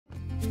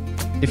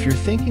If you're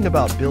thinking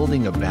about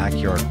building a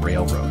backyard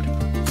railroad,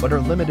 but are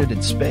limited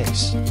in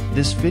space,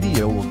 this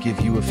video will give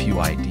you a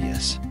few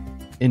ideas.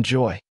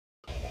 Enjoy.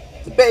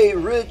 The Bay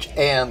Ridge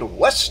and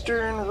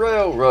Western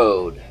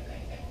Railroad,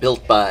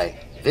 built by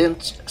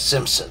Vince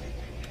Simpson.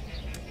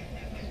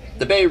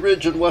 The Bay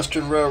Ridge and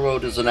Western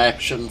Railroad is an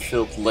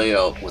action-filled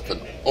layout with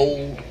an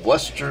old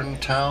western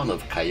town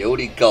of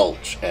Coyote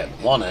Gulch at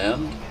one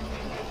end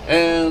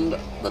and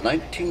the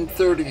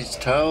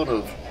 1930s town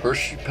of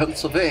Hershey,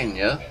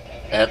 Pennsylvania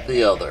at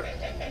the other.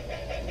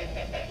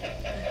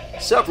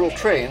 Several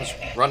trains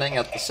running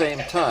at the same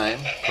time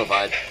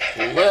provide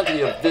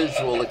plenty of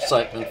visual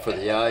excitement for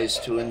the eyes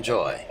to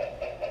enjoy.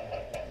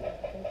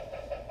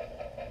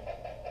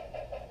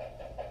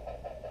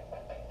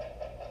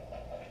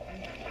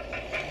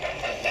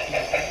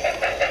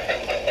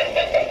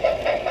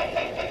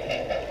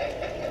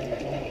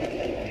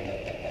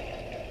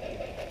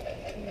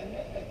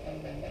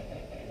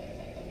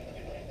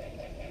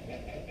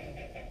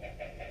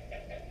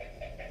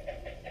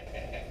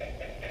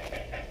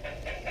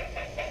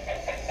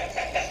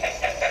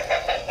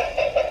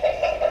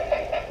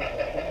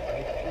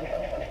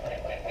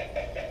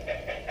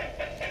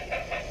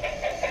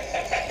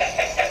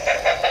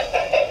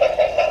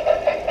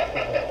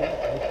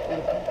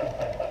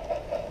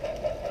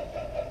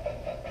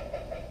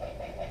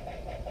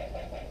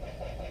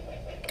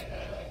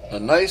 A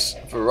nice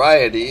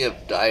variety of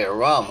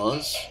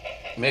dioramas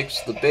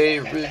makes the Bay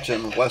Ridge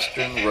and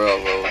Western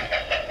Railroad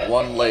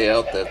one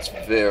layout that's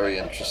very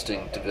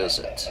interesting to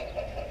visit.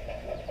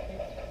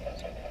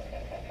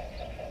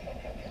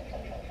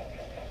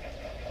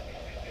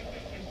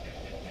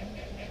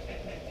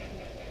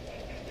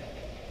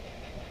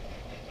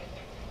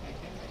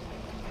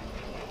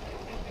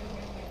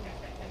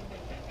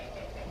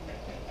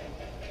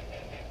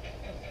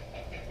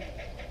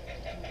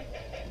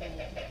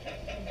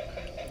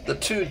 The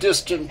two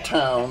distant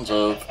towns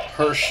of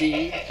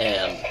Hershey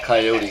and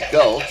Coyote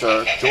Gulch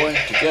are joined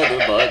together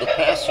by the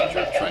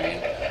passenger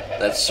train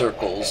that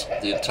circles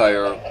the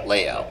entire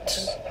layout.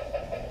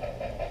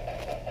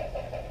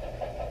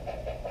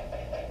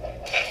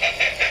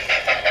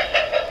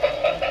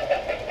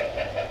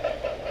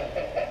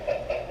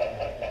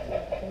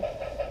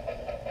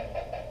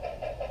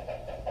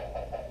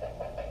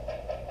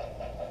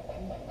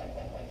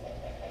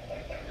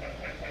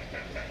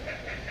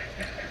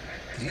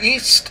 The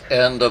east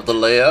end of the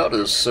layout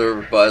is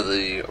served by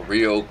the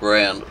Rio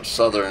Grande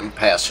Southern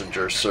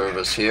passenger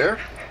service here.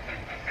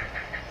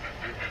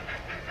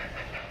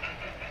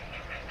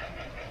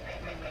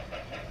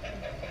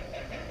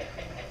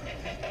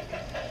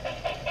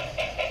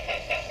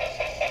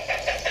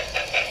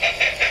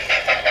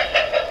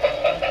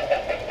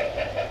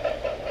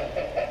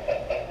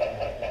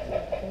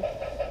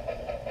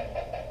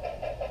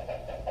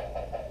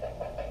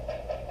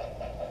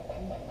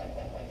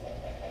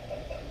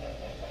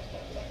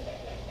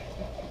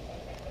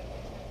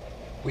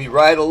 We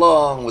ride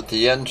along with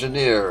the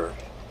engineer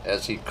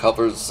as he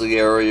covers the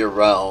area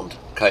around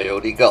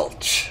Coyote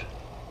Gulch.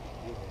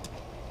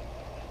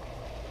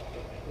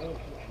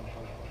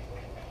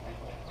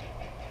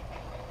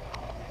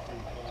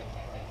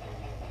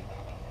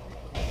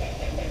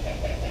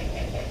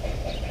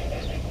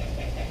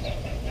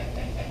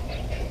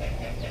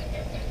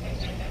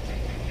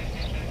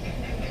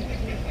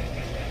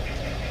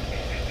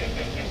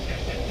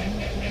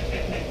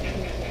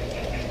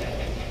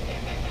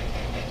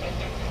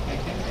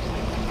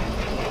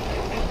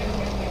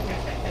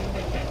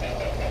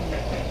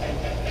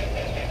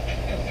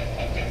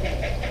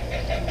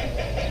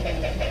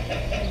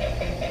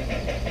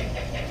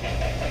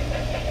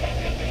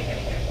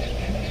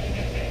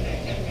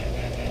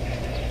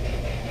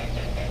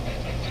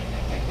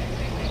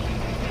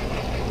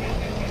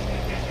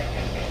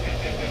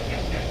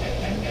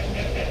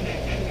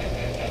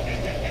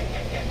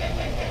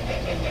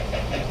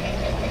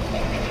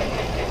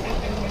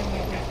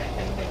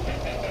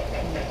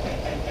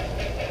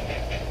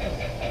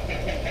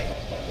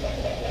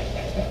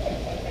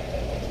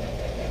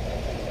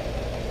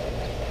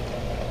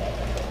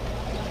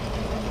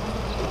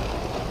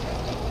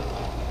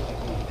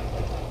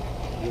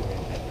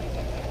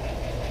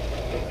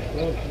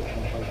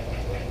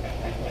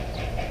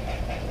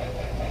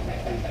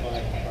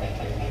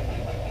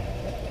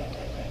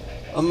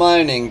 A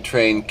mining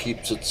train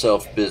keeps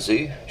itself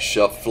busy,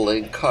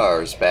 shuffling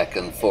cars back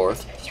and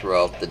forth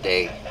throughout the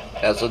day,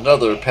 as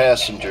another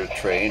passenger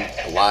train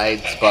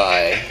glides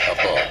by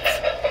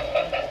above.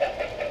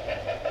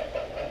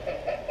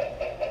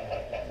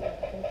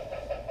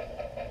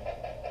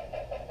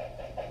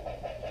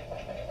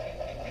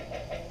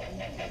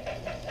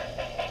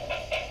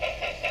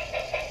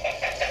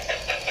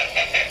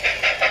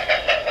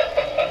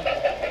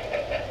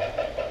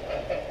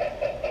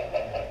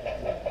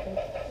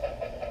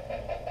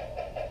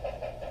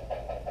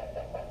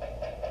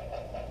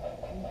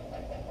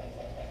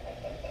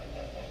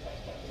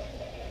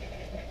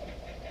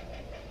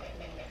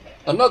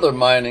 Another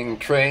mining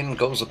train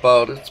goes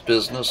about its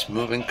business,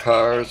 moving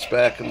cars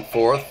back and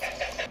forth.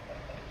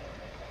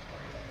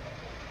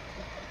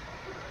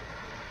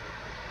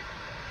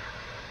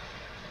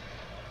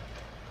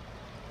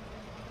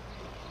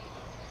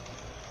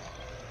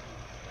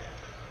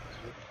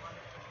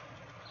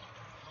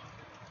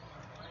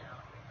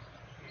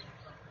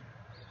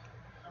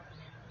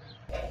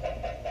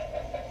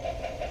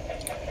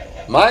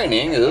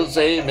 Mining is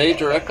a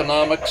major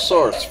economic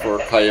source for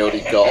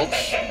Coyote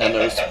Gulch, and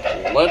there's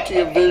plenty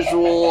of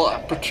visual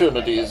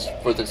opportunities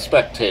for the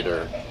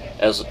spectator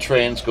as the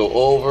trains go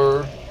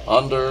over,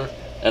 under,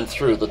 and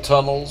through the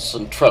tunnels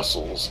and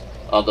trestles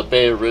on the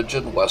Bay Ridge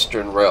and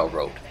Western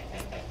Railroad.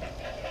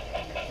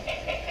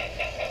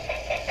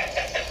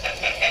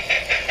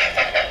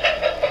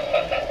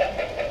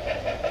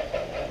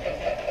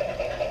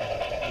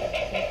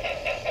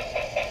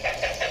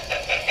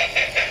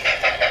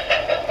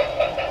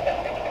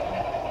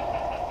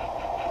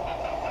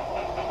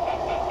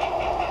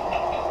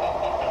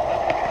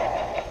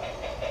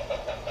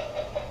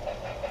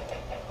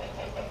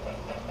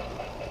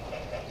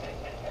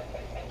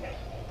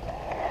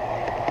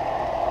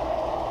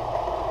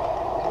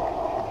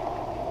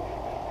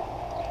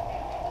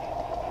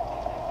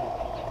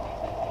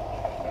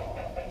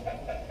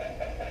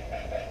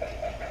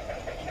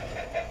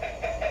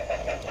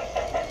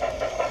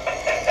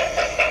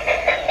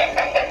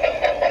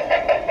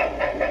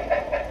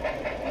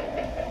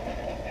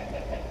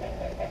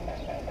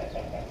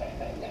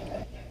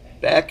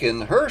 Back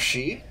in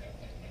Hershey,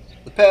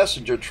 the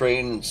passenger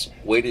train's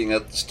waiting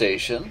at the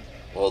station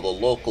while the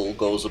local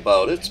goes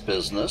about its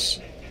business,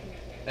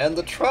 and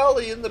the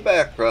trolley in the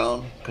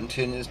background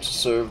continues to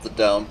serve the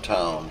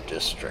downtown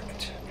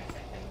district.